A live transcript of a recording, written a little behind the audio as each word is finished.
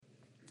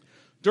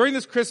During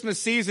this Christmas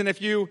season,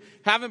 if you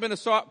haven't been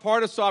a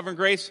part of Sovereign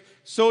Grace,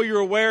 so you're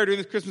aware, during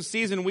this Christmas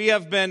season, we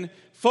have been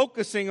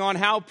focusing on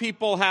how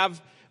people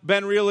have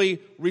been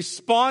really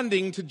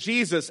responding to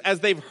Jesus as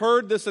they've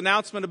heard this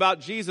announcement about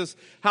Jesus,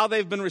 how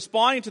they've been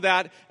responding to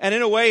that, and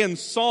in a way in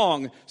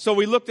song. So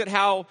we looked at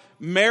how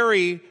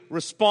Mary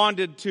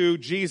responded to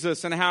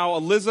Jesus and how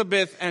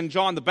Elizabeth and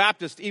John the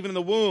Baptist, even in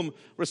the womb,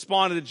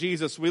 responded to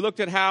Jesus. We looked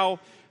at how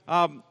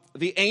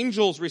the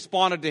angels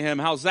responded to him,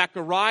 how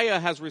Zechariah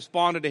has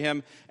responded to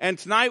him. And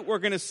tonight we're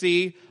going to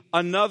see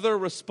another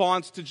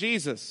response to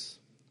Jesus.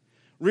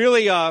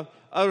 Really a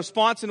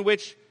response in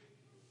which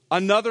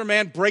another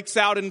man breaks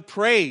out in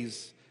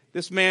praise,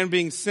 this man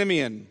being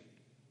Simeon.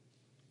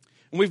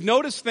 And we've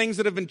noticed things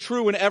that have been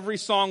true in every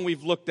song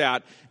we've looked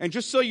at. And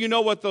just so you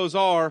know what those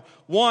are,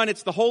 one,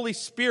 it's the Holy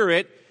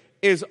Spirit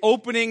is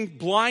opening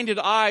blinded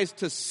eyes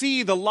to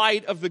see the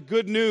light of the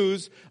good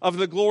news of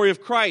the glory of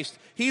Christ.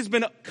 He's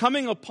been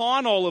coming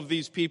upon all of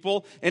these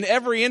people. In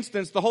every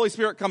instance, the Holy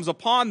Spirit comes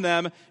upon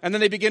them, and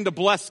then they begin to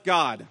bless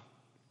God.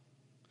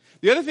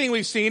 The other thing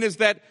we've seen is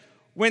that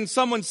when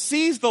someone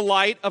sees the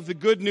light of the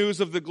good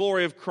news of the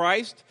glory of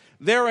Christ,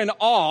 they're in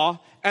awe,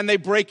 and they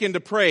break into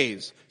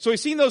praise. So we've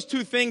seen those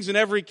two things in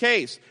every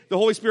case. The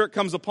Holy Spirit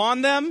comes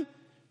upon them,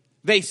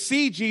 they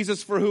see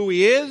Jesus for who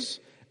he is,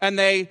 and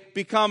they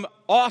become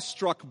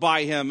awestruck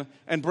by him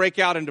and break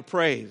out into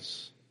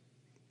praise.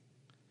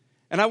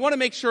 And I want to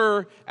make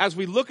sure, as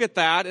we look at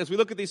that, as we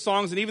look at these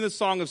songs, and even the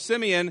song of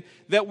Simeon,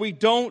 that we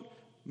don't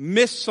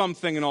miss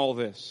something in all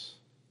this.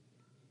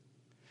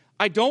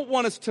 I don't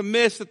want us to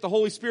miss that the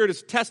Holy Spirit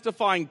is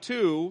testifying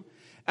to,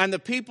 and the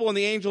people and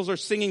the angels are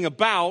singing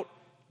about,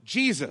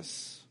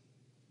 Jesus.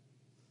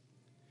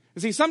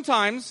 You see,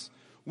 sometimes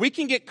we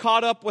can get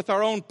caught up with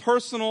our own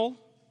personal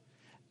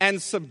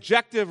and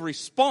subjective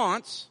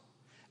response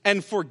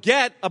and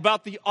forget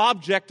about the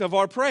object of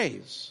our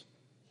praise.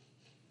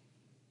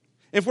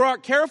 If we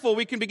aren't careful,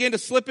 we can begin to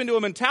slip into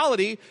a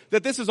mentality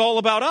that this is all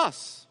about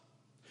us.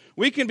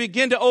 We can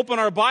begin to open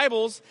our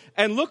Bibles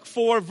and look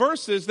for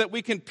verses that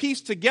we can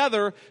piece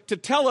together to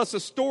tell us a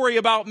story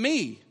about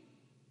me.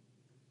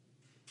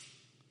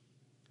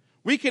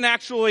 We can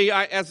actually,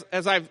 as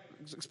I've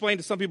explained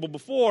to some people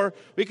before,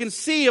 we can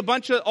see a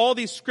bunch of all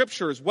these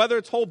scriptures, whether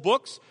it's whole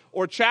books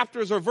or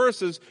chapters or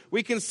verses,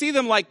 we can see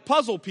them like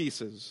puzzle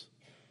pieces.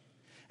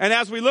 And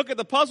as we look at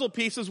the puzzle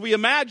pieces, we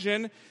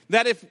imagine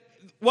that if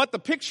what the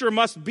picture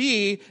must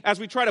be, as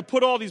we try to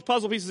put all these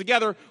puzzle pieces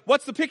together,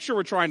 what's the picture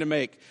we're trying to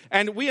make?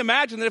 And we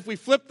imagine that if we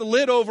flip the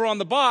lid over on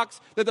the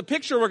box, that the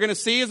picture we're going to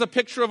see is a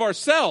picture of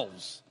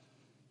ourselves.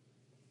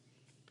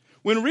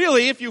 When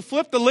really, if you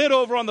flip the lid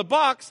over on the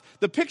box,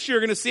 the picture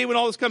you're going to see when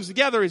all this comes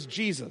together is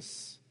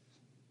Jesus.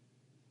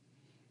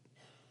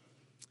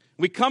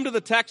 We come to the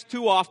text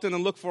too often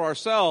and look for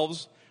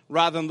ourselves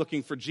rather than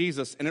looking for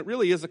Jesus, and it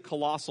really is a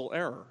colossal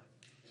error.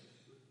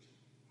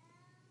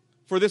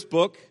 For this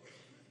book,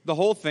 the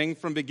whole thing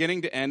from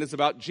beginning to end is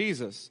about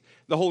Jesus.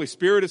 The Holy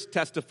Spirit is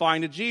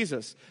testifying to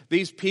Jesus.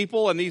 These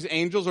people and these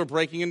angels are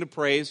breaking into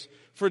praise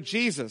for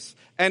Jesus.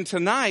 And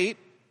tonight,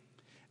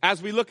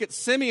 as we look at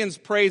Simeon's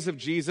praise of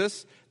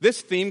Jesus,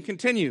 this theme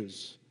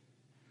continues.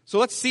 So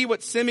let's see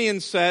what Simeon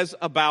says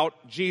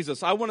about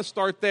Jesus. I want to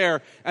start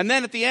there. And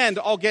then at the end,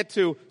 I'll get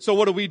to, so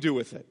what do we do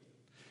with it?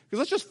 Because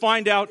let's just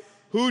find out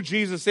who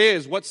Jesus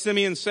is, what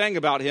Simeon's saying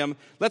about him.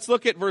 Let's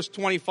look at verse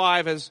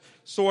 25 as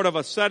sort of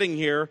a setting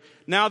here.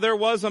 Now there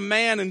was a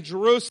man in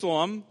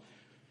Jerusalem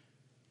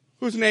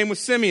whose name was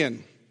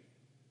Simeon.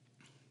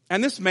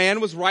 And this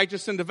man was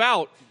righteous and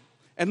devout.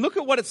 And look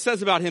at what it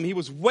says about him. He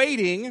was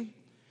waiting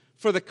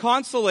for the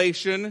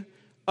consolation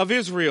of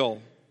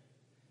Israel,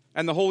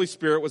 and the Holy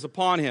Spirit was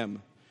upon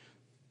him.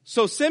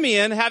 So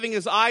Simeon, having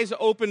his eyes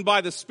opened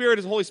by the Spirit,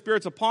 his Holy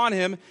Spirit's upon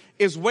him,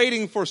 is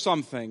waiting for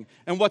something.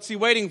 And what's he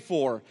waiting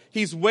for?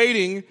 He's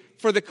waiting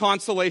for the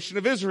consolation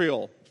of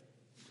Israel.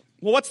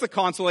 Well, what's the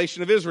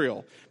consolation of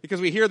Israel? Because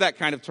we hear that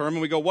kind of term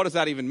and we go, what does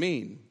that even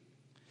mean?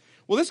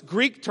 Well, this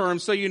Greek term,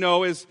 so you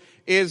know, is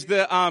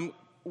the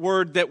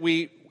word that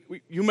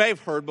you may have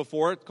heard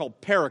before. It's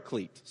called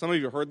paraclete. Some of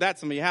you have heard that,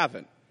 some of you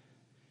haven't.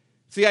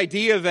 It's the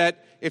idea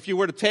that if you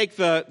were to take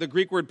the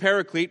Greek word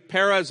paraclete,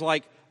 para is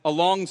like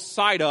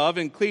alongside of,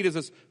 and cleat is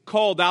this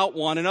called out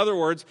one. In other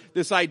words,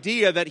 this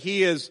idea that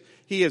he is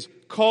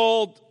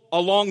called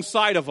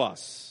alongside of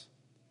us.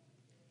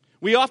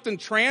 We often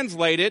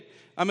translate it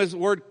as the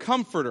word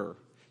comforter.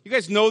 You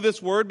guys know this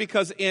word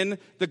because in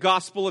the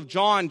Gospel of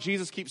John,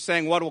 Jesus keeps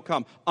saying what will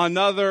come?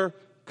 Another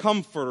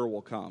comforter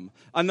will come.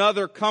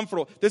 Another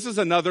comforter. This is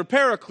another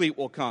paraclete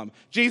will come.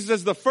 Jesus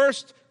is the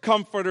first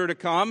comforter to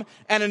come,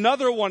 and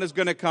another one is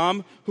going to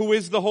come who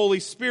is the Holy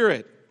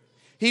Spirit.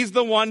 He's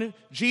the one,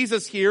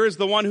 Jesus here is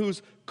the one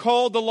who's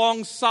called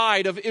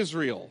alongside of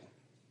Israel.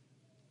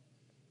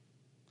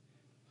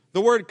 The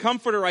word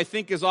comforter, I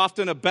think, is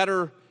often a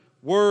better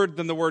word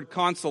than the word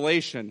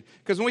consolation.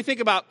 Because when we think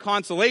about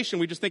consolation,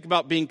 we just think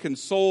about being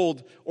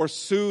consoled or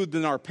soothed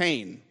in our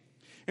pain.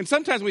 And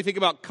sometimes when we think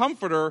about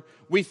comforter,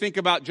 we think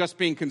about just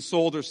being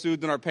consoled or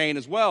soothed in our pain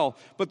as well.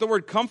 But the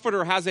word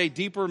comforter has a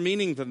deeper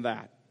meaning than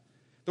that.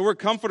 The word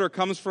comforter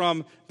comes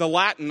from the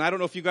Latin. I don't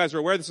know if you guys are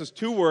aware. This is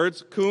two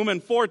words, cum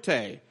and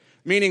forte,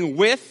 meaning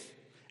with,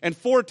 and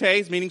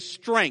forte meaning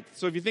strength.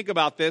 So if you think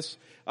about this,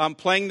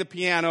 playing the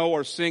piano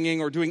or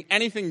singing or doing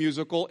anything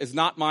musical is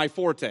not my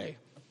forte.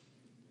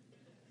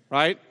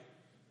 Right?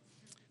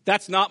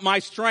 That's not my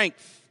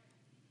strength.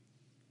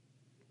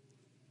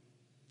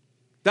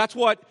 That's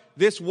what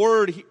this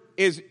word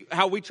is,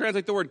 how we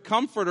translate the word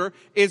comforter,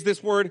 is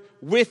this word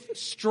with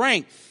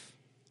strength.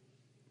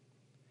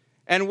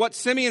 And what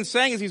Simeon's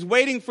saying is he's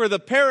waiting for the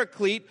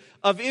paraclete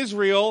of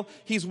Israel.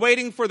 He's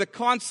waiting for the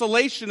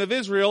consolation of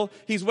Israel.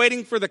 He's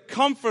waiting for the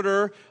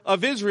comforter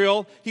of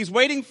Israel. He's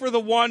waiting for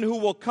the one who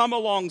will come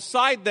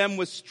alongside them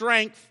with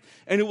strength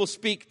and who will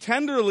speak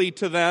tenderly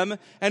to them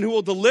and who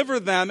will deliver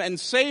them and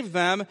save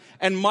them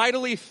and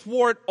mightily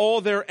thwart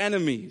all their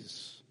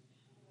enemies.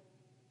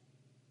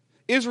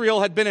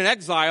 Israel had been in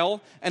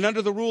exile and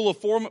under the rule of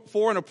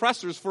foreign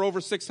oppressors for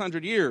over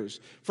 600 years.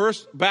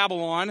 First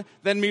Babylon,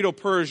 then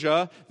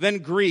Medo-Persia, then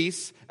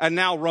Greece, and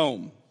now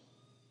Rome.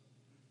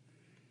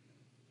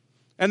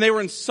 And they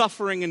were in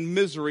suffering and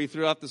misery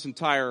throughout this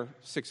entire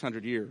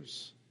 600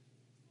 years.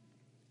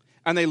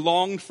 And they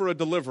longed for a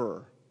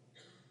deliverer.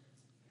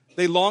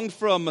 They longed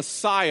for a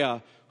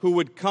Messiah who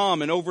would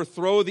come and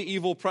overthrow the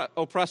evil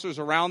oppressors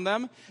around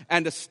them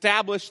and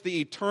establish the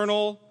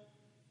eternal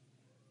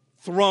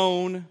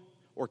throne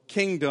or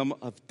kingdom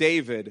of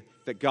David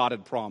that God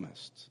had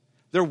promised.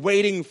 They're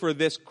waiting for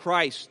this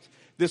Christ,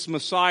 this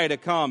Messiah to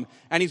come.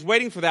 And he's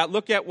waiting for that.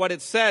 Look at what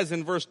it says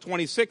in verse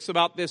 26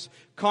 about this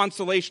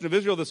consolation of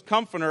Israel, this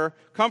comforter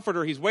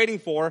he's waiting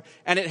for.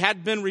 And it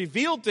had been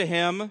revealed to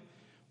him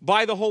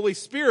by the Holy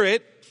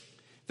Spirit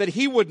that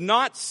he would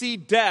not see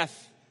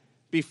death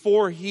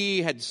before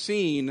he had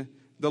seen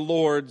the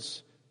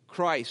Lord's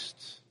Christ.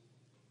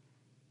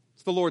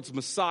 It's the Lord's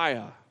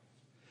Messiah,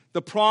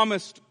 the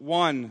promised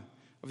one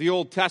of the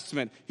Old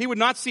Testament. He would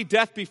not see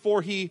death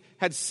before he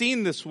had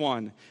seen this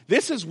one.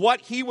 This is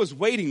what he was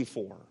waiting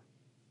for.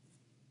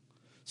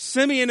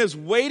 Simeon is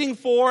waiting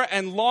for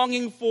and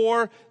longing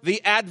for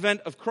the advent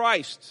of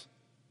Christ.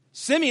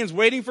 Simeon's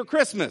waiting for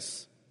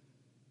Christmas.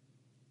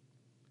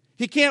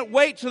 He can't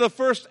wait to the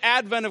first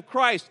advent of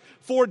Christ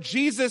for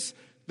Jesus,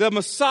 the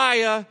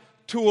Messiah,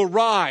 to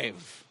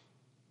arrive,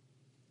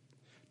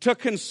 to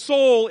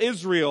console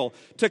Israel,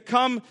 to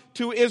come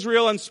to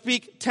Israel and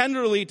speak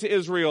tenderly to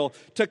Israel,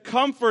 to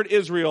comfort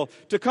Israel,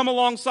 to come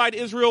alongside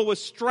Israel with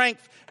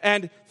strength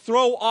and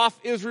throw off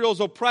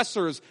Israel's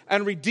oppressors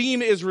and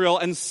redeem Israel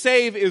and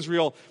save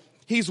Israel.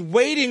 He's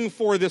waiting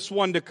for this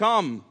one to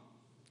come.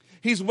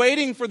 He's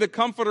waiting for the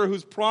comforter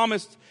who's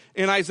promised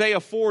in Isaiah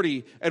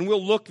 40, and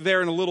we'll look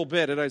there in a little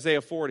bit at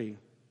Isaiah 40.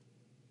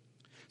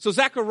 So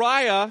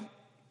Zechariah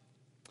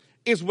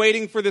is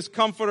waiting for this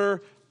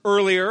comforter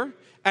earlier.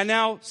 And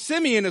now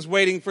Simeon is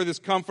waiting for this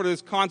comfort,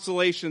 this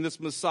consolation, this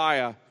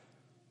Messiah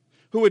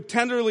who would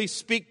tenderly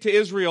speak to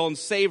Israel and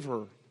save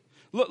her.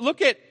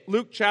 Look at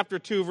Luke chapter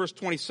 2, verse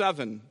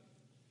 27.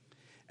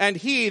 And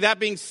he, that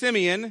being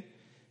Simeon,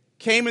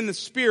 came in the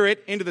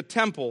Spirit into the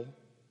temple.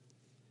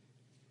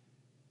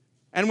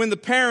 And when the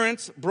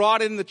parents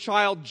brought in the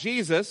child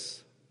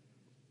Jesus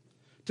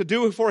to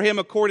do for him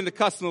according to the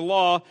custom of the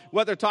law,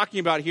 what they're talking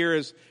about here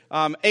is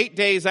 8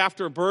 days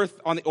after birth,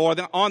 on the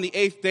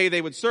 8th day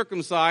they would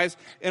circumcise,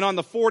 and on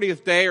the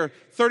 40th day, or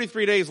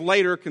 33 days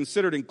later,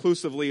 considered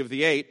inclusively of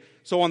the 8,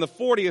 so on the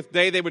 40th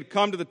day they would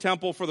come to the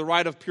temple for the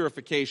rite of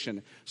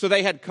purification. So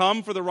they had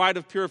come for the rite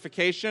of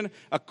purification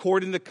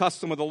according to the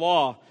custom of the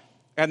law.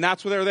 And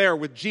that's where they're there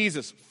with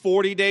Jesus,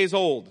 40 days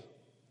old.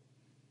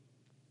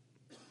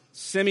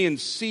 Simeon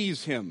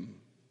sees him,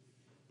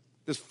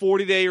 this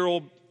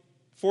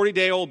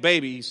 40-day-old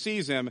baby. He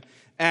sees him,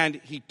 and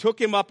he took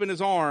him up in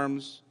his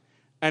arms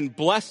and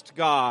blessed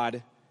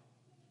God,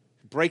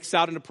 breaks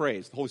out into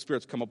praise. The Holy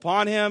Spirit's come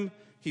upon him.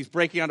 He's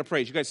breaking out into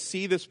praise. You guys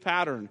see this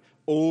pattern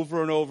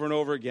over and over and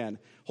over again.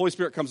 Holy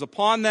Spirit comes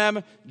upon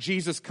them.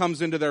 Jesus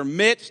comes into their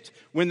midst.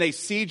 When they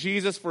see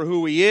Jesus for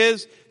who he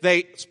is,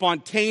 they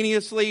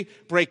spontaneously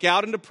break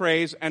out into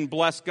praise and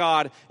bless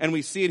God. And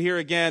we see it here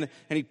again.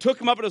 And he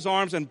took him up in his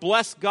arms and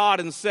blessed God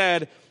and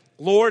said,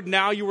 Lord,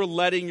 now you are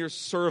letting your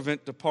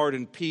servant depart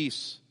in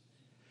peace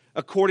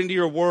according to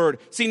your word.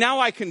 See, now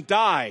I can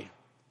die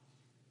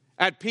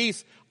at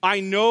peace.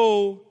 I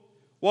know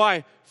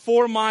why.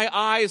 For my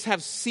eyes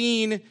have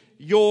seen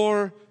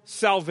your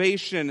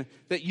salvation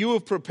that you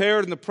have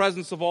prepared in the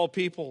presence of all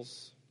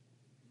peoples.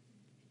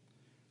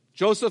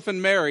 Joseph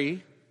and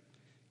Mary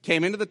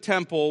came into the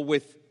temple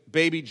with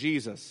baby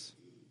Jesus,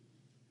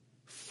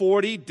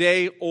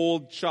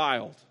 40-day-old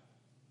child.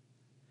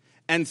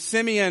 And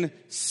Simeon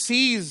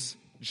sees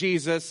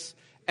Jesus,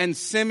 and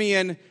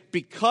Simeon,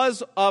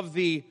 because of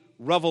the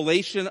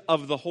revelation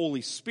of the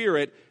Holy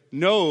Spirit,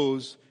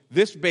 knows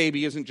this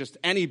baby isn't just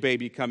any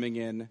baby coming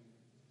in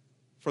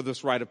for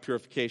this rite of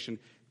purification.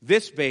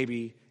 This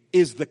baby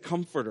is the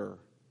comforter,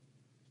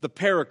 the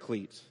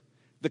paraclete,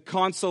 the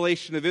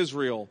consolation of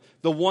Israel,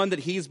 the one that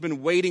he's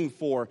been waiting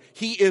for.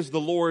 He is the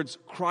Lord's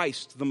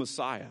Christ, the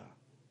Messiah.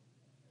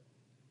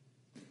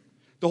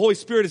 The Holy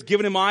Spirit has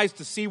given him eyes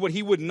to see what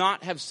he would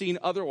not have seen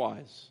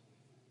otherwise.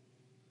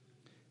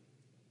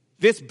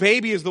 This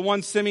baby is the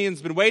one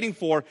Simeon's been waiting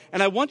for.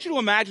 And I want you to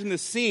imagine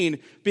this scene,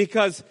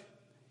 because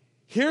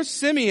here's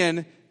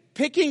Simeon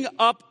picking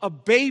up a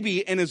baby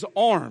in his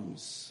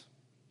arms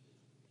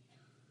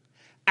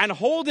and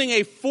holding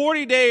a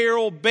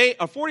 40-day-old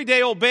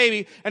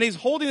baby, and he's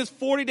holding this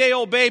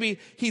 40-day-old baby.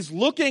 He's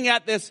looking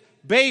at this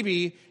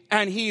baby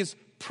and he's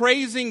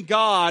praising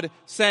God,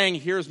 saying,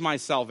 here's my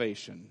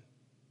salvation.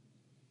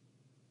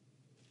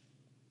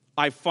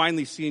 I've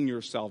finally seen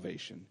your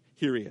salvation.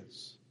 Here he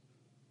is.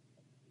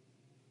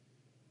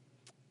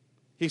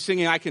 He's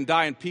singing, I can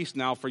die in peace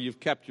now, for you've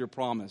kept your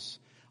promise.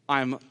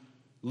 I'm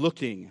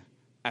looking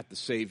at the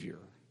Savior.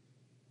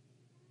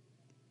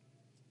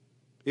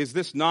 Is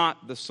this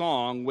not the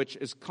song which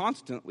is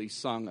constantly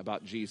sung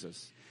about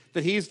Jesus?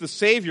 That he's the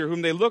Savior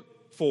whom they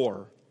look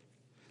for.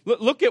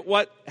 Look at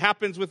what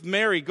happens with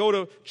Mary. Go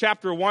to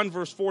chapter 1,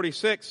 verse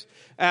 46.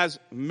 As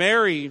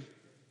Mary,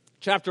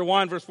 chapter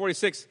 1, verse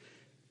 46,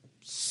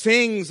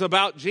 sings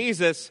about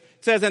Jesus,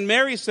 it says, and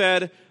Mary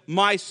said,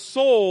 my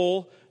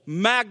soul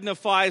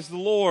magnifies the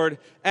Lord,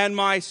 and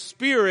my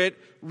spirit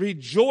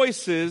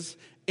rejoices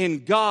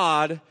in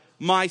God,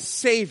 my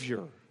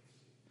Savior.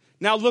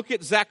 Now look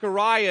at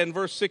Zechariah in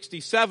verse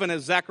 67,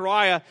 as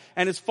Zechariah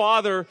and his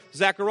father,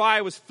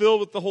 Zechariah, was filled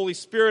with the Holy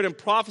Spirit and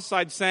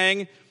prophesied,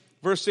 saying,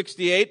 verse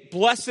 68,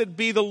 blessed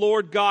be the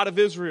Lord God of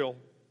Israel,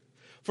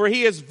 for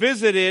he has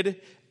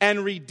visited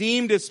and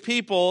redeemed his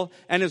people,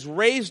 and has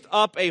raised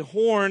up a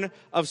horn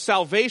of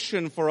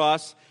salvation for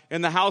us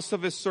in the house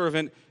of his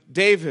servant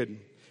David.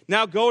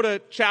 Now go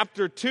to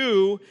chapter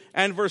 2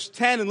 and verse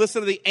 10 and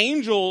listen to the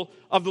angel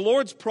of the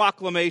Lord's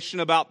proclamation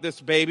about this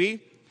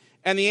baby.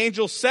 And the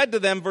angel said to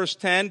them, verse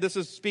 10, this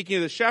is speaking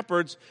of the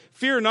shepherds,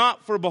 fear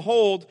not, for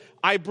behold,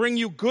 I bring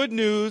you good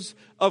news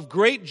of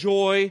great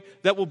joy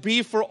that will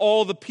be for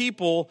all the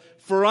people.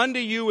 For unto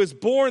you is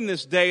born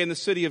this day in the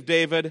city of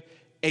David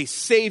a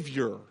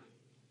Savior,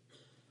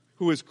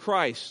 who is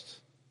Christ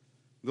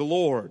the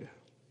Lord.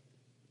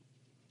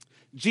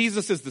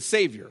 Jesus is the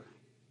Savior.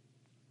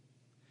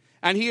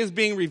 And he is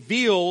being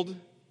revealed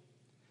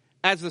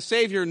as the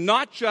Savior,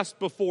 not just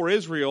before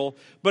Israel,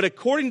 but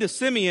according to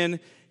Simeon,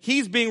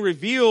 he's being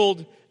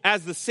revealed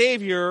as the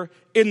Savior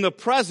in the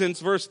presence,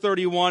 verse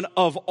 31,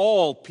 of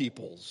all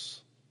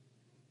peoples.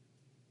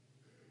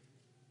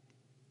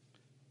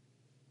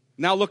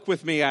 Now look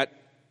with me at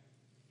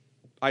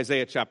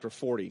Isaiah chapter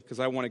 40, because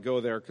I want to go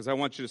there, because I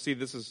want you to see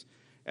this is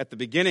at the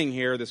beginning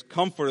here, this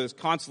comfort, this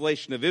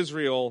consolation of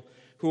Israel,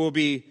 who will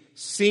be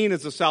seen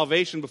as a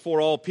salvation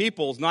before all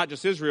peoples, not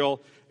just Israel,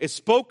 is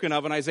spoken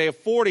of in Isaiah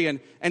 40.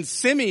 And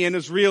Simeon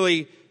is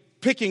really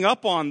picking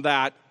up on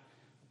that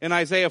in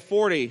Isaiah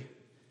 40.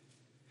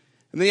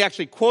 And then he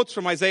actually quotes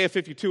from Isaiah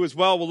 52 as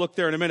well. We'll look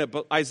there in a minute.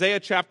 But Isaiah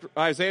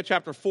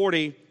chapter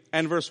 40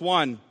 and verse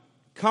 1.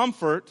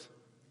 Comfort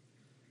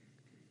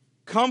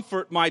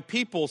my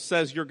people,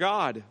 says your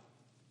God.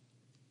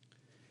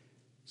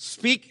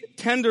 Speak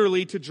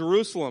tenderly to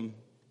Jerusalem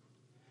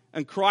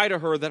and cry to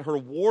her that her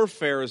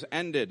warfare is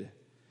ended,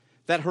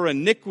 that her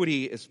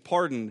iniquity is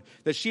pardoned,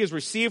 that she has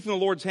received from the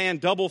Lord's hand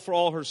double for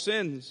all her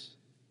sins.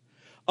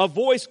 A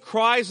voice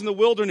cries in the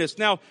wilderness.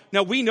 Now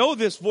we know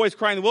this voice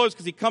crying in the wilderness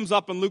because he comes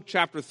up in Luke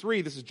chapter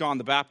 3. This is John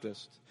the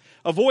Baptist.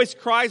 A voice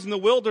cries in the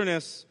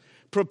wilderness,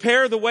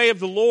 prepare the way of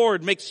the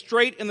Lord, make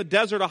straight in the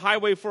desert a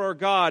highway for our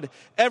God.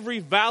 Every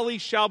valley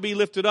shall be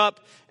lifted up,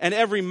 and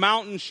every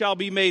mountain shall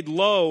be made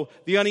low.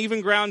 The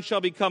uneven ground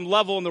shall become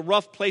level, and the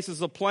rough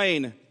places a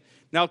plain.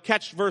 Now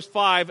catch verse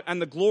 5, and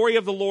the glory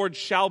of the Lord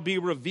shall be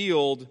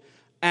revealed,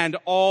 and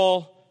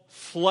all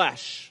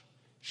flesh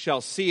shall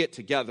see it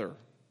together.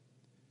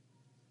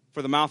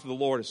 For the mouth of the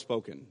Lord has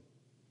spoken.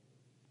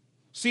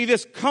 See,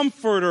 this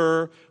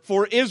comforter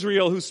for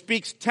Israel who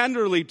speaks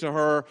tenderly to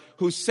her,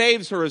 who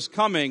saves her, is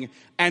coming,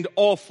 and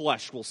all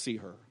flesh will see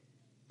her.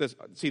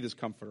 See this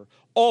comforter.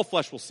 All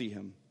flesh will see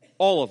him.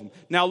 All of them.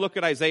 Now look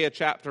at Isaiah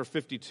chapter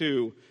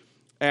 52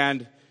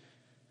 and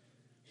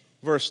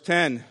verse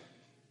 10.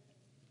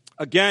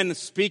 Again,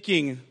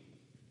 speaking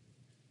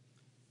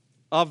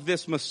of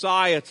this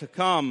Messiah to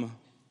come.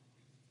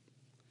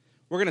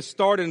 We're going to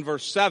start in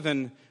verse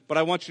 7, but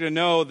I want you to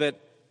know that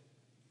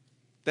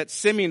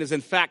Simeon is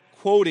in fact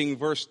quoting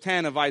verse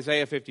 10 of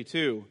Isaiah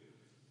 52.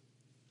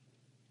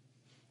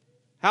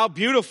 How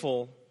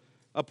beautiful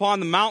upon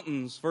the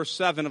mountains, verse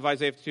 7 of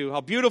Isaiah 52, how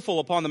beautiful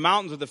upon the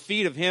mountains are the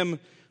feet of him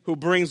who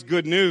brings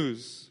good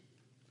news.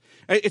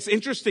 It's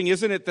interesting,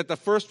 isn't it, that the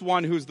first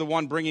one who's the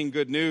one bringing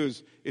good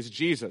news is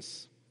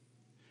Jesus.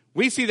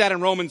 We see that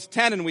in Romans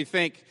 10 and we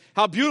think,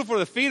 how beautiful are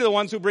the feet of the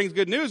ones who brings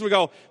good news. We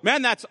go,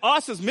 man, that's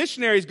us as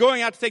missionaries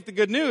going out to take the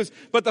good news.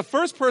 But the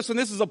first person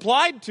this is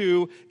applied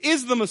to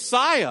is the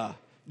Messiah,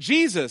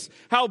 Jesus.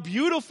 How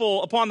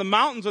beautiful upon the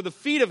mountains are the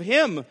feet of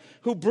him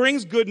who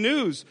brings good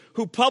news,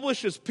 who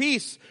publishes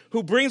peace,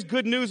 who brings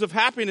good news of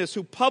happiness,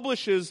 who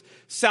publishes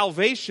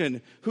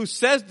salvation, who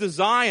says to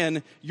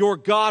Zion, your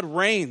God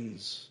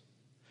reigns.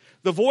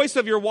 The voice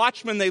of your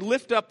watchmen, they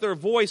lift up their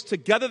voice.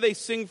 Together they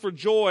sing for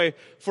joy.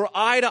 For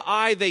eye to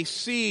eye they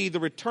see the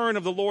return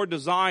of the Lord to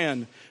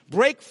Zion.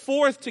 Break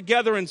forth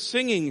together in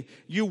singing,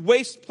 you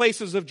waste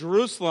places of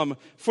Jerusalem.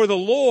 For the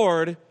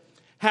Lord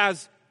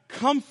has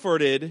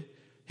comforted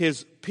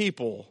his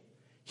people.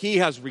 He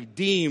has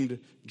redeemed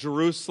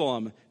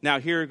Jerusalem. Now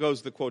here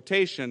goes the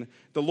quotation.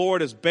 The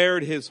Lord has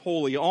bared his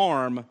holy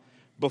arm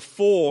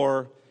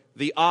before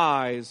the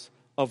eyes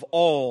of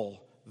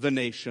all the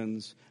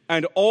nations.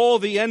 And all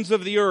the ends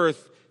of the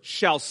earth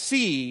shall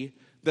see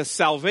the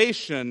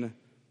salvation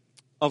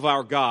of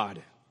our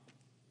God.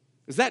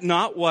 Is that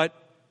not what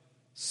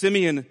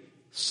Simeon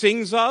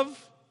sings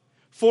of?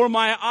 For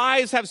my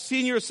eyes have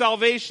seen your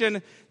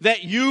salvation,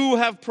 that you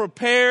have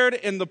prepared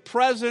in the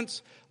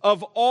presence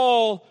of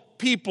all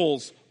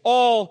peoples,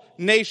 all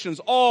nations,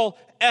 all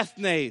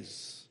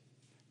ethnes,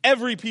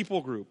 every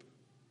people group.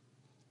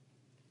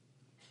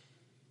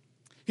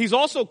 He's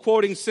also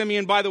quoting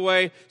Simeon, by the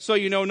way, so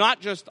you know,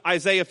 not just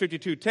Isaiah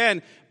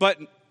 52:10, but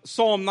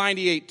Psalm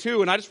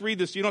 98:2. And I just read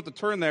this, you don't have to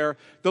turn there.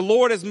 The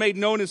Lord has made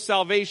known his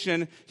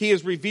salvation. He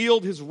has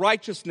revealed his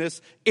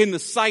righteousness in the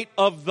sight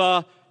of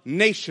the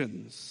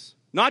nations.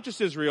 Not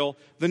just Israel,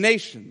 the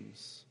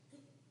nations.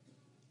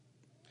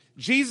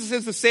 Jesus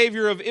is the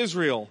Savior of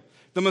Israel,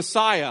 the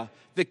Messiah,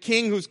 the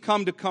King who's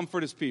come to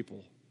comfort his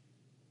people.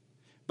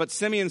 But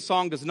Simeon's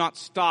song does not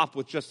stop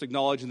with just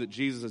acknowledging that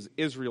Jesus is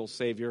Israel's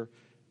Savior,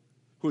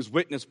 who is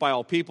witnessed by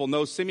all people.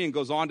 No, Simeon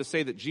goes on to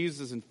say that Jesus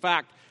is in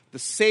fact the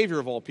Savior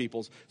of all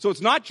peoples. So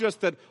it's not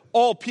just that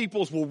all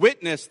peoples will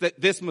witness that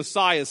this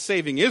Messiah is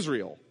saving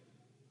Israel.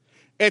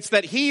 It's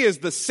that he is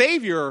the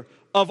Savior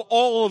of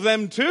all of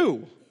them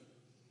too.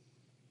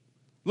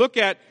 Look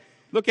at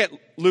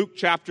Luke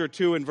chapter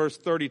 2 and verse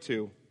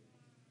 32.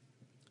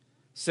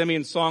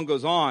 Simeon's song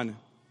goes on.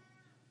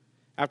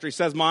 After he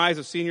says, my eyes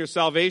have seen your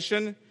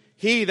salvation,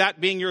 he, that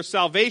being your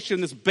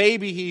salvation, this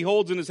baby he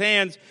holds in his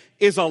hands,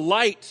 is a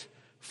light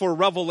for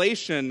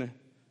revelation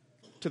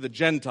to the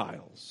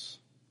Gentiles.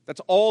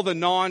 That's all the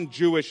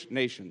non-Jewish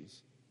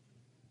nations.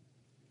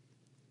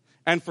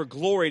 And for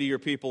glory to your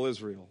people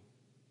Israel.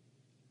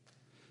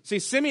 See,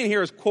 Simeon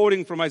here is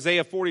quoting from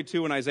Isaiah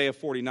 42 and Isaiah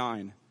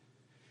 49.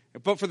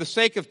 But for the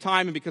sake of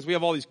time and because we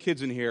have all these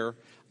kids in here,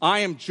 I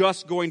am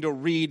just going to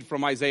read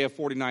from Isaiah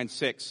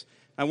 49:6.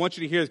 I want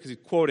you to hear this because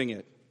he's quoting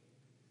it.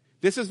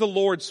 This is the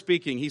Lord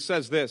speaking. He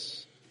says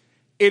this.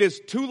 It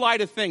is too light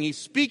a thing. He's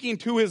speaking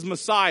to his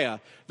Messiah,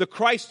 the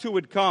Christ who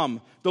would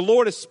come. The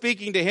Lord is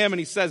speaking to him and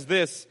he says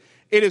this.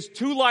 It is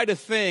too light a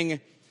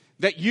thing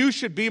that you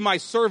should be my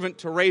servant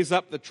to raise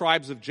up the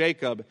tribes of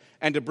Jacob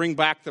and to bring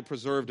back the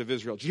preserved of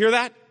Israel. Did you hear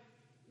that?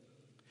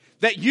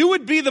 That you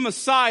would be the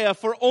Messiah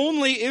for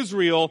only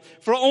Israel,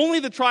 for only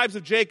the tribes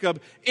of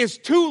Jacob, is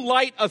too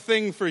light a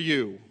thing for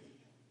you.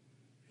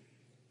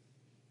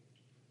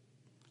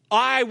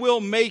 I will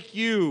make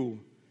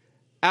you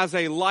as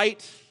a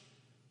light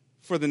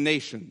for the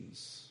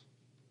nations,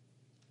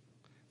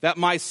 that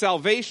my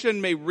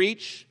salvation may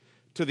reach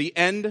to the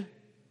end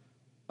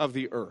of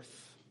the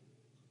earth.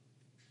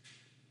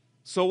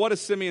 So what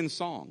is Simeon's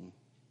song?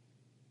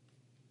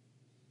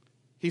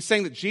 He's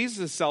saying that Jesus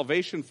is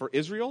salvation for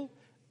Israel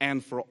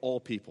and for all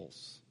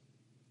peoples.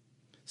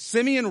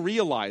 Simeon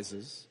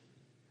realizes,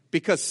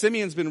 because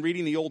Simeon's been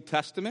reading the Old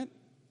Testament,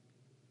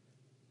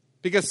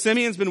 because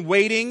Simeon's been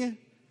waiting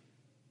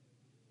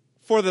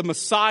for the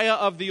Messiah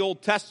of the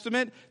Old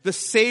Testament, the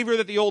Savior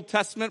that the Old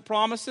Testament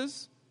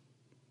promises.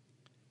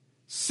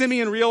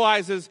 Simeon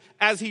realizes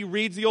as he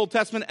reads the Old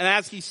Testament and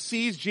as he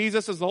sees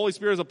Jesus as the Holy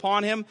Spirit is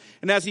upon him,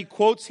 and as he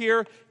quotes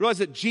here, realizes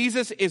that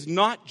Jesus is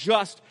not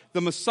just the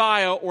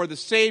Messiah or the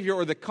Savior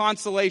or the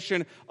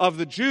consolation of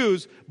the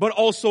Jews, but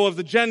also of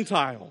the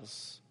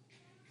Gentiles.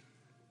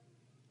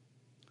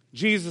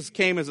 Jesus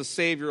came as a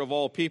Savior of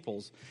all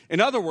peoples. In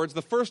other words,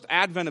 the first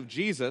advent of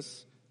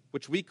Jesus,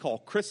 which we call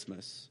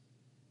Christmas,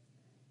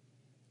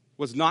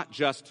 was not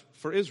just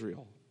for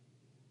Israel.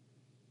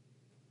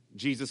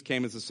 Jesus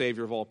came as the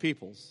Savior of all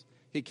peoples.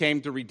 He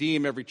came to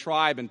redeem every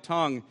tribe and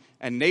tongue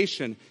and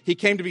nation. He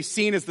came to be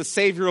seen as the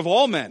Savior of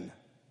all men.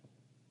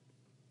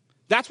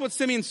 That's what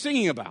Simeon's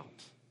singing about.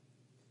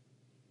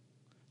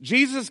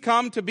 Jesus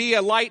come to be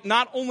a light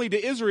not only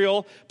to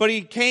Israel, but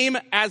he came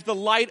as the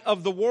light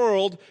of the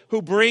world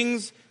who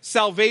brings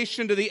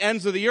salvation to the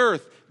ends of the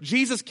earth.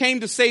 Jesus came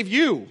to save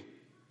you.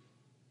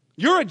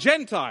 You're a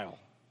Gentile.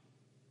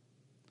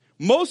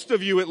 Most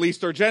of you, at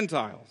least, are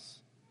Gentiles.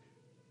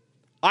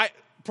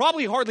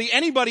 Probably hardly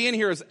anybody in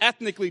here is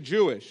ethnically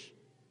Jewish.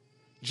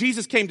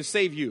 Jesus came to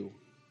save you.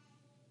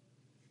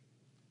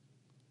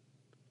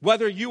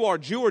 Whether you are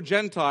Jew or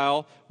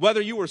Gentile, whether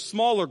you are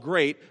small or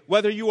great,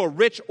 whether you are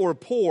rich or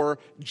poor,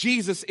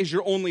 Jesus is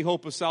your only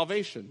hope of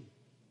salvation.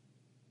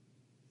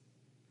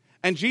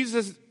 And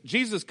Jesus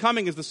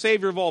coming as the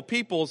Savior of all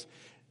peoples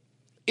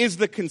is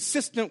the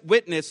consistent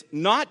witness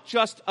not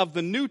just of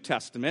the New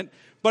Testament,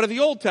 but of the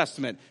Old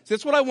Testament. So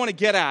that's what I want to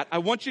get at. I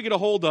want you to get a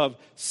hold of.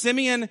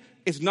 Simeon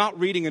is not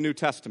reading a New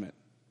Testament.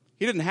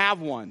 He didn't have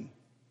one.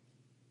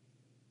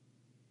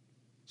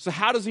 So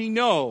how does he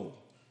know?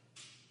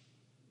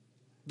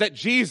 that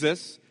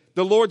Jesus,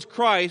 the Lord's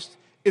Christ,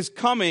 is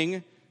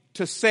coming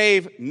to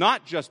save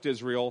not just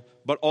Israel,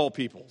 but all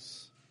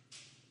peoples.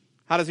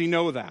 How does he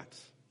know that?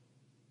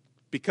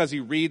 Because he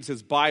reads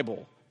his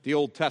Bible, the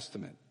Old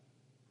Testament.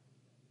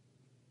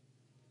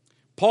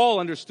 Paul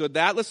understood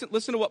that.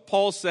 Listen to what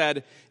Paul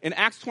said in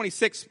Acts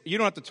 26. You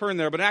don't have to turn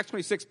there, but in Acts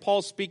 26,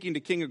 Paul's speaking to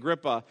King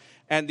Agrippa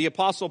and the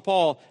Apostle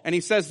Paul, and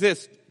he says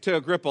this to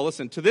Agrippa.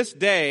 Listen, to this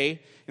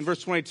day, in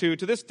verse 22,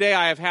 to this day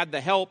I have had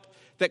the help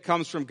that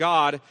comes from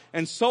God,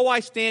 and so I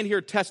stand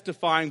here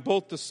testifying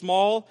both to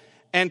small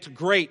and to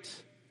great,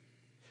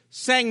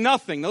 saying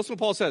nothing. Notice what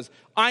Paul says.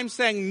 I'm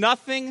saying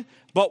nothing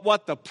but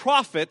what the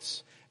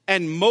prophets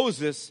and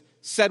Moses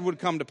said would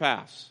come to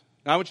pass.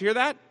 Now, I want you to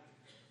hear that.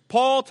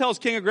 Paul tells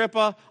King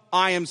Agrippa,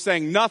 I am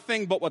saying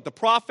nothing but what the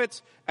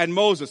prophets and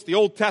Moses, the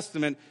Old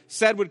Testament,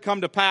 said would come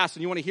to pass.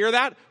 And you want to hear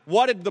that?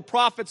 What did the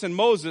prophets and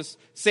Moses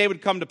say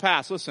would come to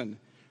pass? Listen,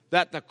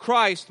 that the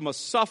Christ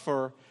must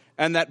suffer,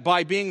 and that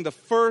by being the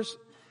first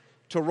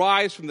to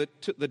rise from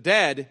the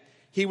dead,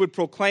 he would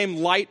proclaim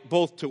light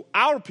both to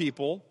our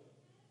people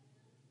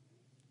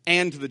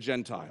and to the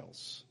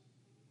Gentiles.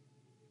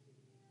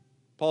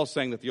 Paul's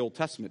saying that the Old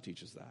Testament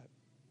teaches that.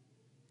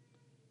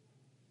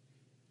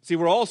 See,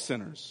 we're all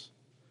sinners.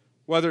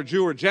 Whether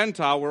Jew or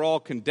Gentile, we're all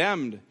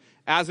condemned.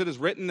 As it is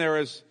written, there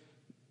is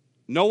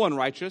no one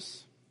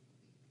righteous.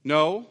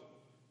 No,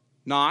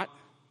 not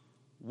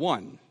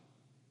one.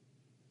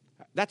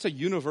 That's a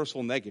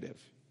universal negative.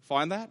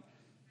 Find that?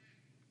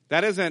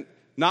 That isn't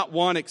not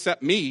one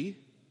except me.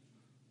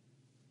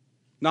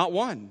 Not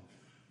one.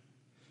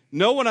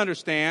 No one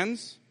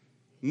understands.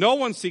 No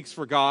one seeks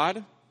for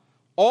God.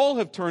 All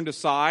have turned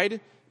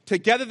aside.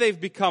 Together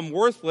they've become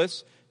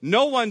worthless.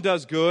 No one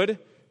does good.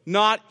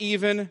 Not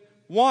even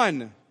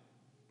one.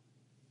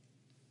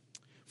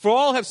 For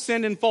all have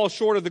sinned and fall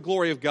short of the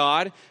glory of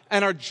God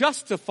and are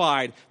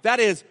justified, that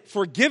is,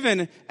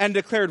 forgiven and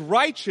declared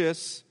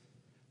righteous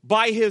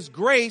by his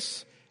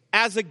grace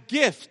as a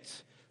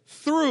gift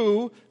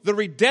through the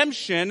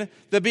redemption,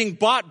 the being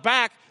bought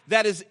back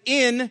that is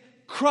in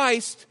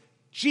Christ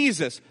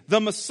Jesus,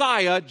 the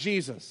Messiah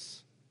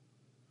Jesus.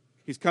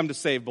 He's come to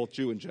save both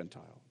Jew and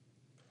Gentile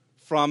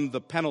from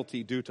the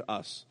penalty due to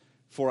us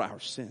for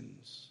our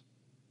sins.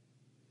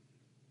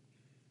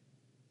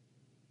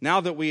 Now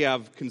that we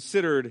have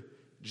considered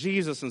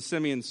Jesus and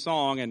Simeon's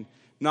song, and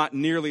not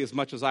nearly as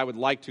much as I would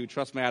like to,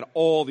 trust me, I had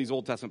all these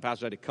Old Testament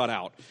passages I had to cut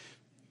out.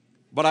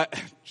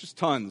 Just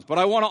tons. But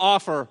I want to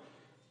offer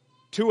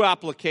two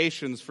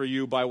applications for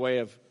you by way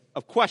of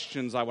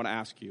questions I want to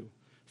ask you.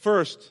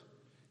 First,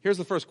 here's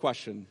the first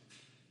question.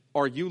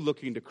 Are you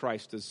looking to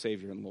Christ as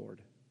Savior and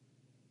Lord?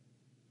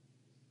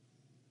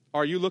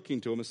 Are you looking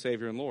to him as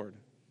Savior and Lord?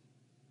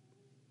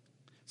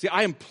 See,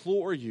 I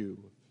implore you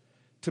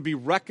to be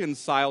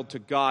reconciled to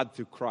God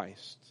through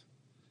Christ.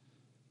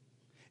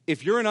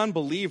 If you're an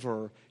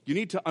unbeliever, you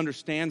need to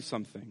understand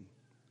something.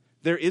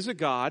 There is a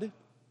God.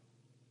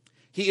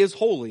 He is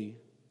holy.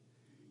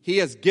 He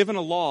has given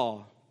a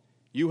law.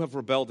 You have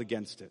rebelled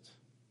against it.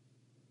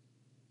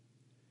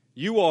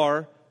 You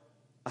are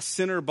a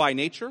sinner by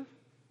nature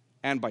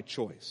and by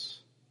choice.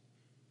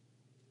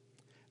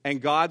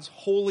 And God's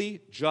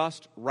holy,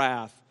 just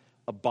wrath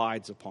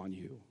abides upon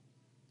you.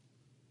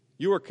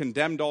 You are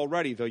condemned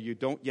already, though you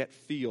don't yet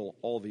feel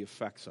all the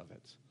effects of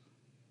it.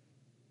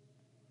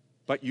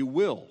 But you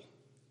will,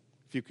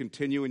 if you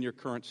continue in your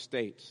current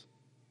state.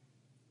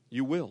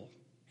 You will.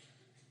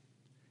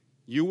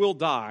 You will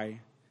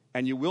die,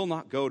 and you will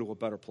not go to a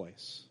better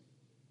place.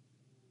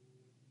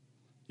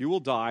 You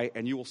will die,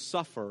 and you will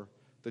suffer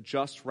the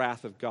just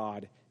wrath of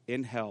God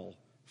in hell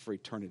for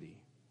eternity.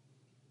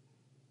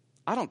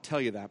 I don't tell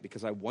you that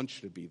because I want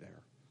you to be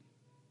there.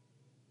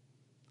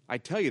 I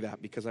tell you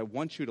that because I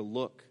want you to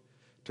look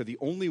to the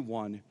only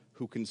one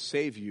who can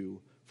save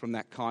you from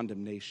that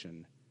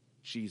condemnation,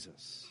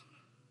 Jesus.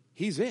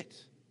 He's it.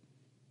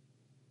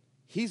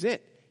 He's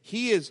it.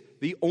 He is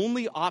the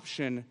only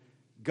option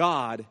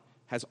God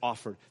has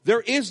offered.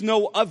 There is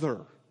no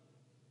other.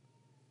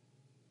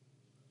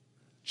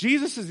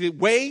 Jesus is the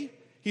way,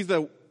 he's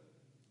the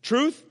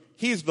truth,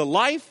 he's the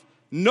life.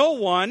 No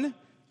one,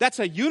 that's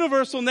a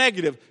universal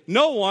negative,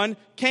 no one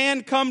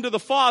can come to the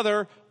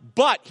Father,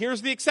 but,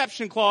 here's the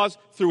exception clause,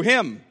 through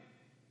him.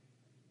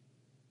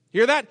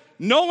 Hear that?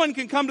 No one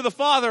can come to the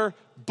Father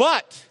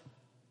but,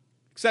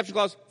 exception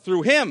clause,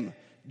 through him,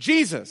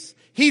 Jesus.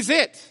 He's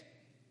it.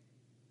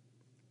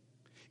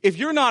 If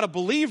you're not a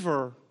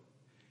believer,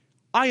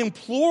 I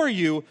implore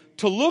you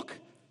to look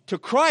to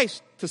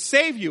Christ to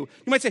save you.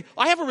 You might say,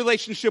 I have a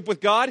relationship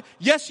with God.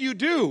 Yes, you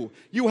do.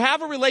 You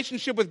have a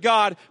relationship with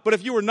God, but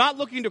if you are not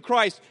looking to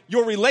Christ,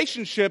 your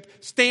relationship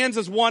stands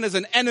as one as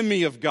an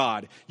enemy of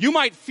God. You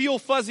might feel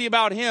fuzzy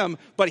about him,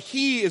 but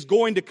he is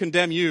going to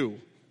condemn you.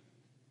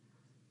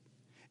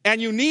 And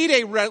you need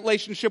a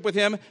relationship with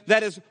him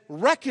that is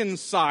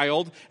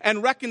reconciled,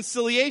 and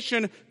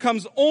reconciliation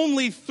comes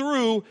only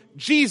through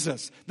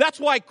Jesus. That's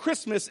why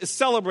Christmas is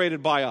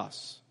celebrated by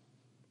us.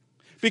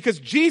 Because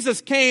Jesus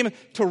came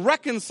to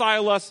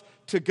reconcile us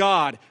to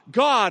God.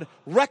 God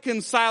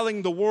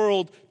reconciling the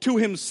world to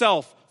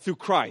himself through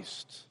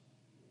Christ.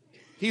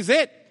 He's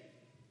it.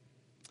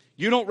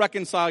 You don't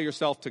reconcile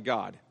yourself to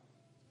God.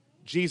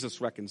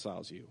 Jesus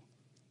reconciles you.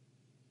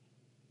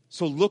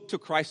 So look to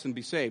Christ and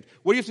be saved.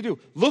 What do you have to do?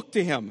 Look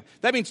to him.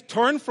 That means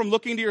turn from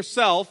looking to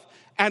yourself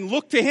and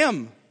look to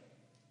him.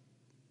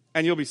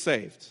 And you'll be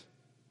saved.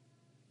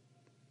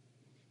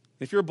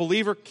 If you're a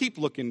believer, keep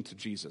looking to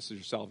Jesus as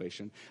your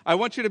salvation. I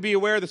want you to be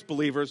aware of this,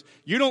 believers.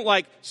 You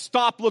don't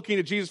stop looking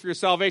to Jesus for your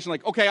salvation.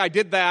 Okay, I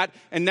did that,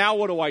 and now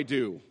what do I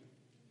do?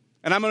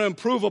 And I'm going to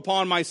improve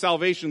upon my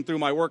salvation through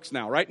my works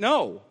now, right?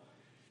 No.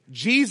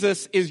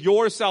 Jesus is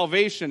your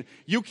salvation.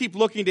 You keep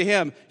looking to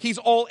him. He's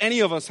all any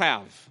of us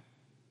have.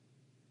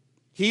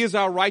 He is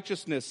our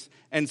righteousness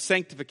and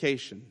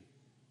sanctification.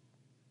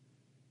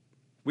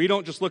 We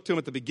don't just look to him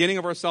at the beginning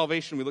of our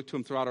salvation, we look to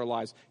him throughout our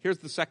lives. Here's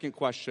the second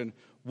question.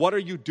 What are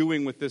you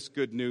doing with this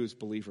good news,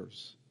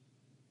 believers?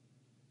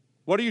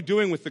 What are you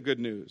doing with the good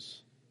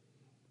news?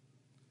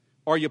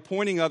 Are you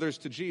pointing others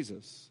to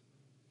Jesus?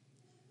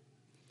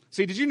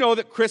 See, did you know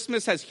that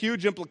Christmas has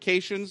huge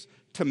implications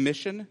to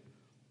mission?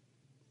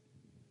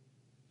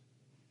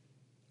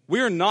 We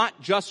are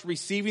not just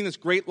receiving this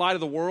great light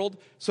of the world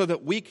so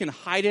that we can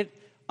hide it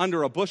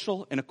under a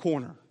bushel in a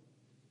corner.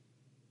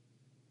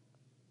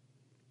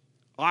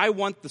 I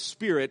want the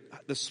Spirit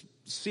this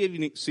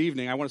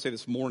evening, I want to say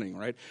this morning,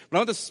 right? But I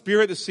want the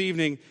Spirit this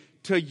evening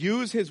to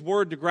use his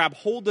word to grab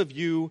hold of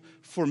you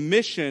for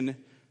mission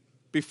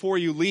before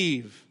you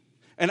leave.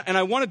 And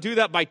I want to do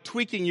that by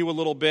tweaking you a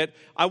little bit.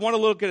 I want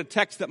to look at a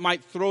text that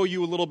might throw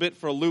you a little bit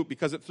for a loop,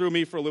 because it threw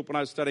me for a loop when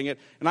I was studying it.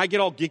 And I get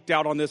all geeked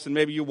out on this, and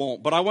maybe you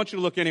won't. But I want you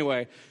to look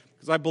anyway,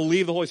 because I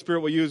believe the Holy Spirit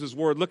will use his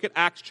word. Look at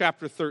Acts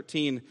chapter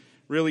 13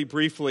 really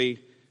briefly.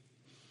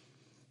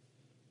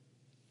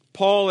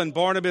 Paul and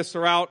Barnabas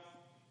are out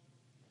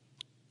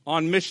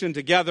on mission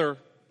together,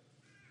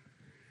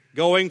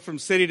 going from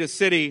city to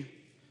city.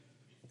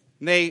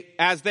 And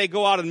as they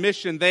go out on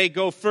mission, they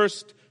go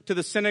first to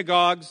the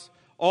synagogues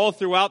all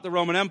throughout the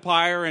Roman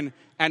Empire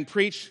and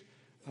preach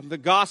the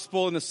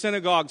gospel in the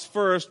synagogues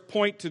first,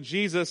 point to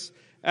Jesus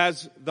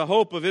as the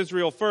hope of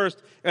Israel first,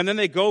 and then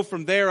they go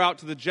from there out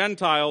to the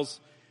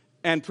Gentiles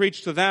and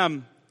preach to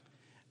them.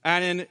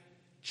 And in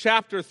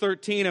chapter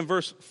 13 and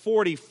verse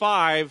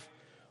 45,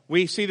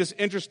 we see this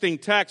interesting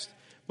text.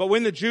 But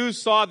when the Jews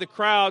saw the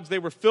crowds, they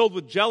were filled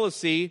with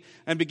jealousy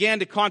and began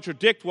to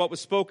contradict what was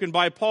spoken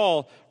by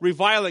Paul,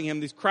 reviling him.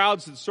 These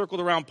crowds had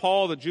circled around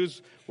Paul. The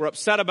Jews were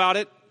upset about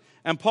it.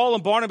 And Paul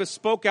and Barnabas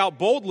spoke out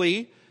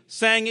boldly,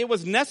 saying it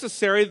was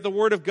necessary that the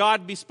word of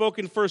God be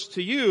spoken first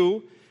to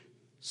you.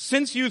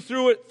 Since you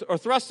threw it or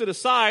thrust it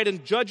aside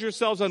and judge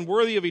yourselves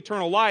unworthy of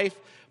eternal life,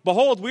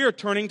 behold, we are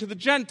turning to the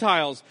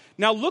Gentiles.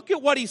 Now look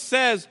at what he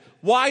says,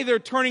 why they're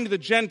turning to the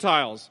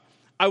Gentiles.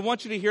 I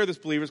want you to hear this,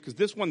 believers, because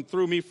this one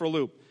threw me for a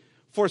loop.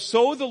 For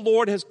so the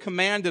Lord has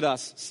commanded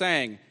us,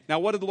 saying, now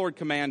what did the Lord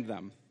command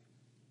them?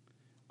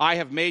 I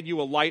have made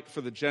you a light for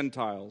the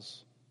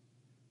Gentiles,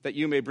 that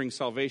you may bring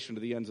salvation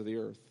to the ends of the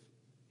earth.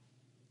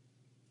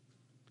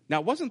 Now,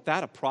 wasn't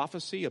that a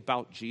prophecy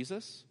about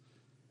Jesus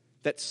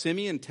that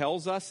Simeon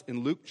tells us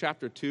in Luke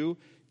chapter 2,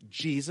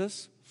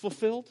 Jesus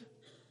fulfilled?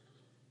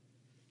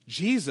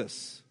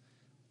 Jesus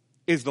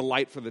is the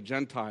light for the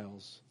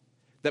Gentiles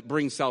that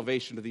brings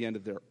salvation to the ends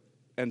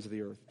of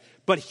the earth.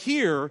 But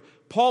here,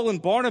 Paul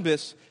and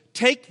Barnabas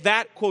take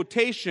that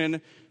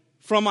quotation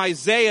from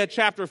Isaiah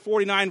chapter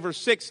 49, verse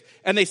 6,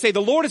 and they say,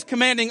 the Lord is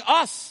commanding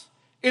us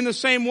in the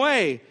same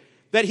way,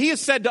 that he has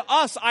said to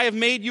us, I have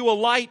made you a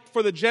light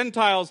for the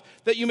Gentiles,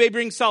 that you may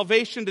bring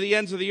salvation to the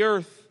ends of the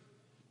earth.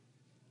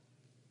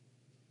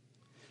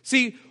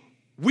 See,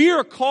 we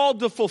are called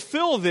to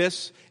fulfill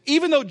this,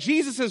 even though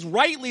Jesus is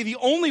rightly the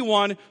only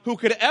one who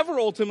could ever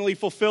ultimately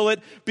fulfill it.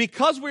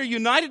 Because we're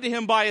united to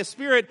him by his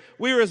Spirit,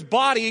 we are his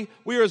body,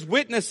 we are his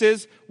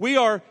witnesses, we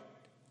are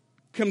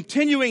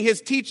continuing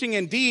his teaching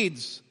and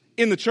deeds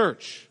in the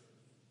church.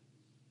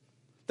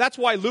 That's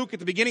why Luke at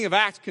the beginning of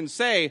Acts can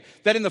say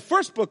that in the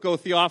first book, O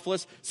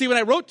Theophilus, see, when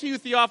I wrote to you,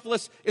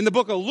 Theophilus, in the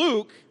book of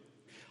Luke,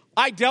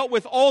 I dealt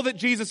with all that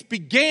Jesus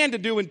began to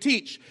do and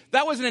teach.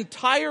 That was an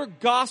entire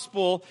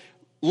gospel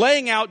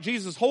laying out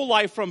Jesus' whole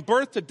life from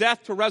birth to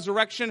death to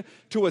resurrection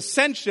to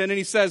ascension. And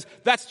he says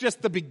that's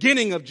just the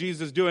beginning of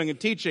Jesus doing and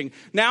teaching.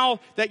 Now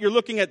that you're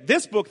looking at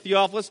this book,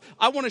 Theophilus,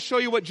 I want to show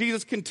you what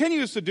Jesus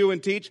continues to do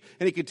and teach,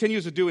 and he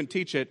continues to do and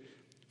teach it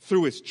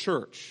through his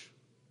church.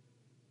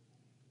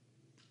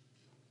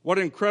 What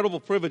an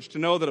incredible privilege to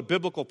know that a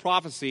biblical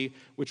prophecy,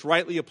 which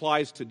rightly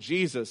applies to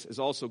Jesus, is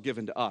also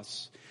given to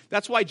us.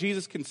 That's why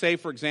Jesus can say,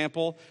 for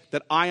example,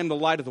 that I am the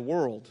light of the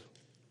world.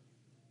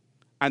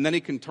 And then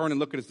he can turn and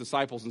look at his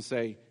disciples and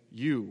say,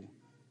 you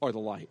are the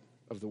light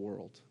of the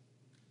world.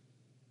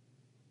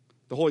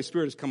 The Holy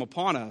Spirit has come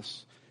upon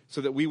us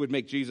so that we would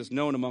make Jesus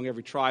known among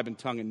every tribe and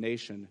tongue and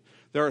nation.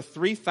 There are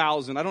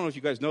 3,000, I don't know if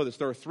you guys know this,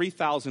 there are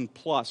 3,000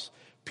 plus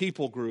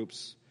people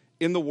groups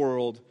in the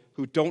world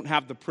who don't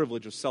have the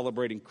privilege of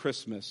celebrating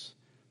Christmas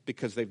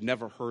because they've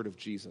never heard of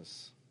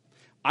Jesus.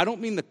 I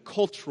don't mean the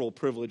cultural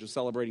privilege of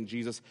celebrating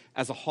Jesus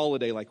as a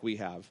holiday like we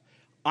have.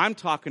 I'm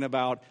talking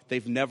about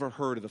they've never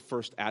heard of the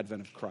first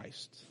advent of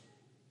Christ.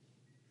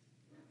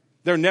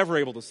 They're never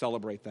able to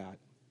celebrate that.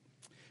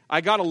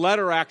 I got a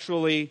letter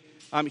actually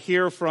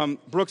here from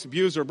Brooks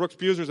Buser. Brooks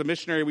Buser is a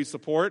missionary we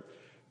support.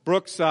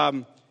 Brooks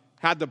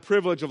had the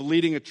privilege of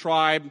leading a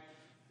tribe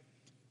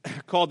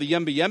called the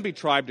Yembe Yembe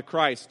tribe to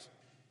Christ.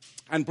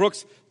 And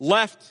Brooks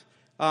left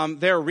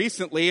there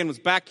recently and was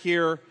back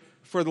here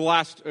for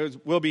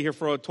will be here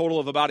for a total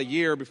of about a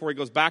year before he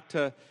goes back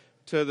to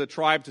the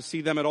tribe to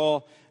see them at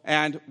all.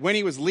 And when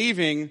he was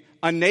leaving,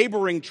 a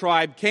neighboring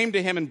tribe came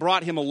to him and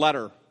brought him a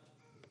letter.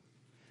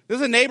 This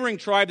is a neighboring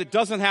tribe that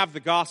doesn't have the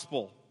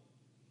gospel.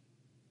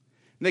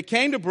 And they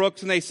came to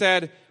Brooks and they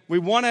said, we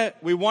want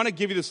to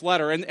give you this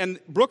letter. And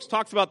Brooks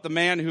talks about the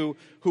man who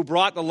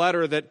brought the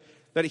letter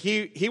that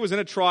he was in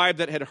a tribe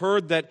that had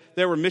heard that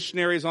there were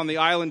missionaries on the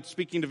island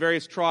speaking to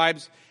various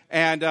tribes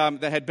and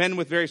that had been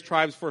with various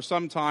tribes for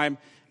some time.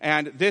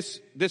 And this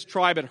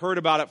tribe had heard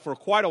about it for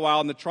quite a while,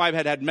 and the tribe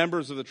had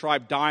members of the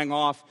tribe dying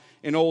off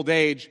in old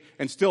age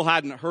and still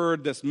hadn't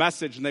heard this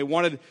message, and they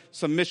wanted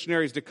some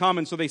missionaries to come.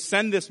 And so they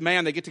send this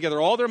man, they get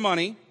together all their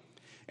money,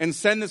 and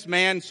send this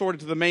man sort of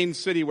to the main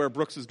city where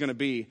Brooks is going to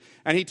be.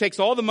 And he takes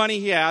all the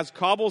money he has,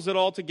 cobbles it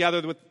all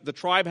together that the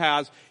tribe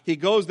has. He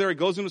goes there, he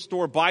goes in the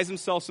store, buys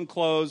himself some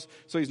clothes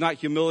so he's not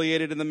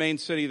humiliated in the main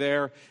city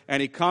there.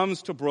 And he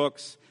comes to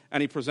Brooks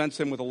and he presents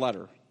him with a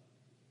letter.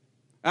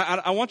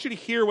 I want you to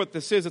hear what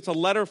this is. It's a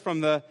letter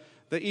from the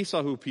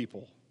Isahu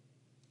people.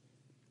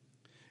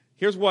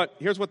 Here's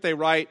what they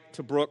write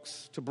to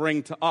Brooks to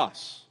bring to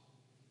us.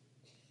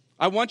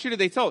 I want you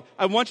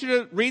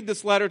to read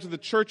this letter to the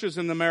churches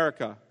in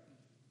America.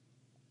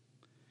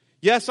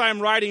 Yes, I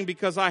am writing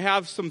because I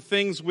have some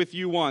things with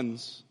you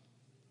ones.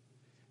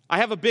 I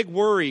have a big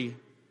worry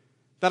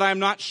that I am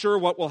not sure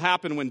what will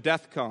happen when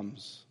death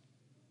comes.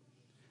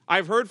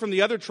 I've heard from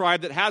the other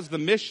tribe that has the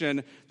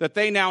mission that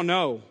they now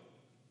know.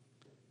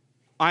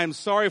 I am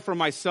sorry for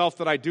myself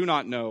that I do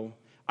not know.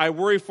 I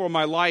worry for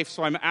my life,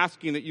 so I'm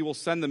asking that you will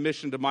send the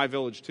mission to my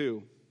village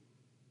too.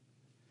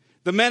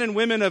 The men and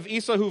women of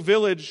Isahu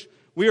village,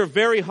 we are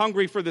very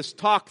hungry for this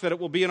talk that it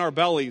will be in our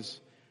bellies.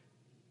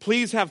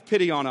 Please have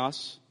pity on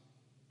us.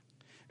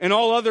 In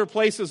all other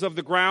places of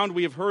the ground,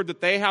 we have heard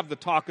that they have the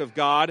talk of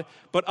God,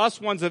 but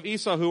us ones of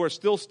Isahu are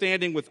still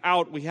standing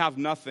without, we have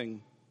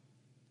nothing.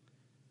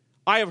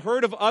 I have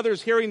heard of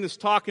others hearing this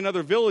talk in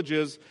other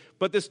villages,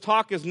 but this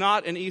talk is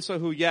not in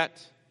Isahu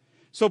yet.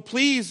 So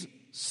please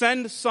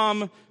send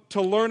some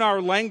to learn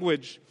our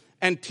language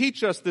and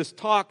teach us this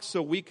talk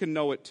so we can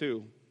know it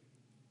too.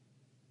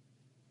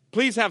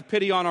 Please have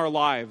pity on our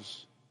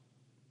lives.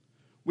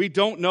 We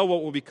don't know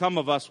what will become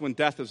of us when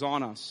death is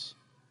on us.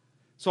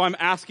 So I'm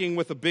asking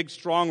with a big,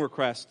 strong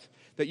request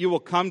that you will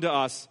come to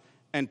us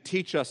and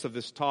teach us of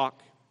this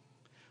talk.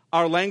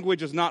 Our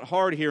language is not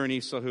hard here in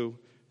Isahu.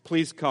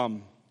 Please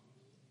come.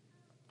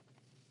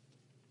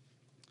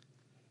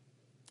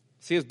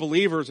 See, as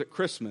believers at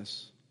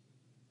Christmas,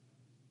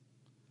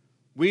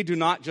 we do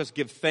not just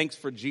give thanks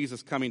for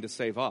Jesus coming to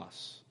save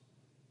us.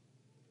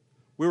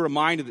 We're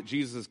reminded that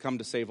Jesus has come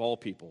to save all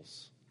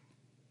peoples,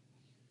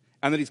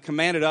 and that he's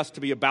commanded us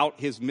to be about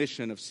his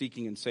mission of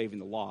seeking and saving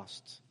the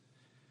lost.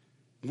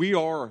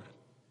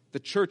 The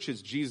church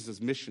is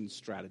Jesus' mission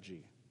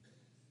strategy.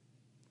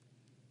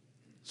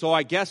 So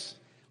I guess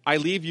I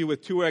leave you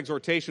with two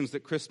exhortations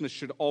that Christmas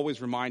should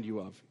always remind you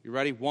of. You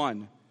ready?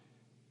 1,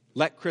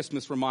 let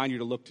Christmas remind you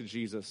to look to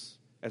Jesus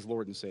as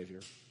Lord and Savior.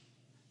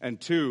 And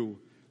 2,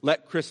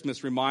 let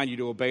Christmas remind you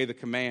to obey the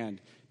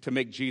command to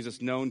make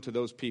Jesus known to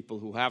those people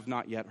who have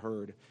not yet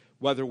heard,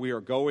 whether we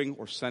are going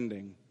or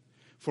sending.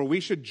 For we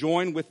should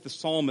join with the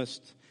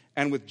psalmist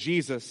and with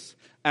Jesus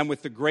and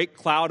with the great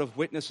cloud of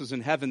witnesses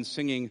in heaven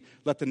singing,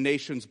 let the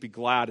nations be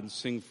glad and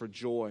sing for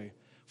joy,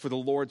 for the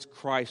Lord's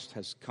Christ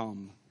has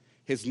come.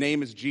 His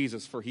name is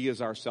Jesus, for he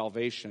is our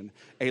salvation,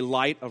 a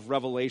light of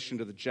revelation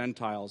to the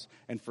Gentiles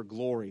and for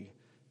glory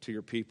to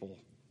your people,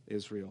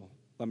 Israel.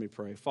 Let me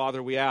pray.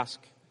 Father, we ask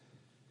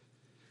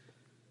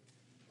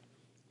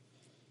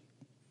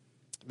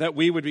that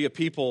we would be a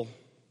people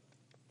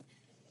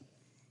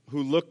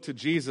who look to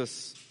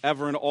Jesus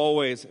ever and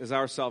always as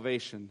our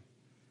salvation.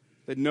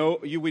 That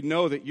you would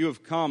know that you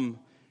have come,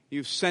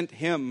 you've sent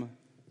him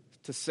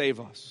to save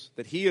us.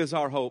 That he is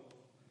our hope,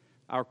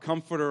 our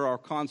comforter, our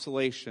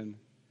consolation.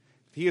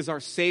 He is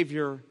our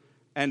Savior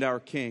and our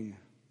King.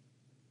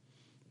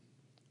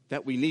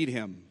 That we need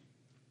him.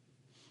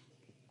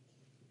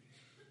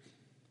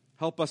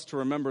 Help us to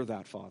remember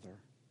that, Father.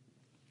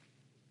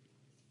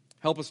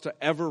 Help us to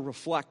ever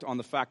reflect on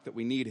the fact that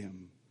we need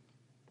him.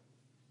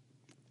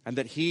 And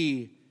that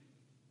he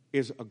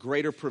is a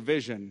greater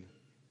provision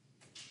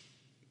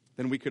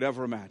than we could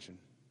ever imagine.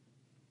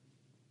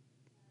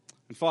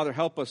 And Father,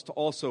 help us to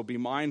also be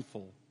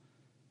mindful,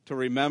 to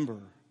remember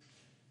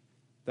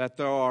that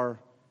there are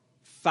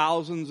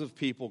thousands of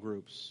people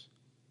groups,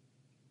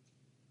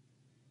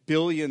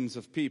 billions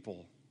of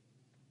people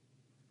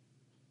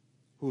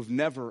who have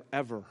never,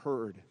 ever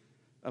heard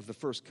of the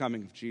first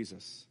coming of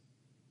Jesus.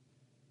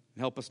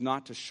 Help us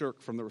not to shirk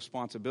from the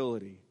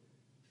responsibility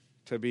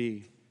to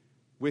be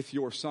with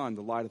your Son,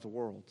 the light of the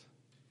world.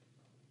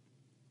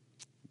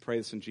 We pray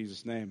this in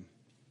Jesus' name.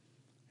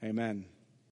 Amen.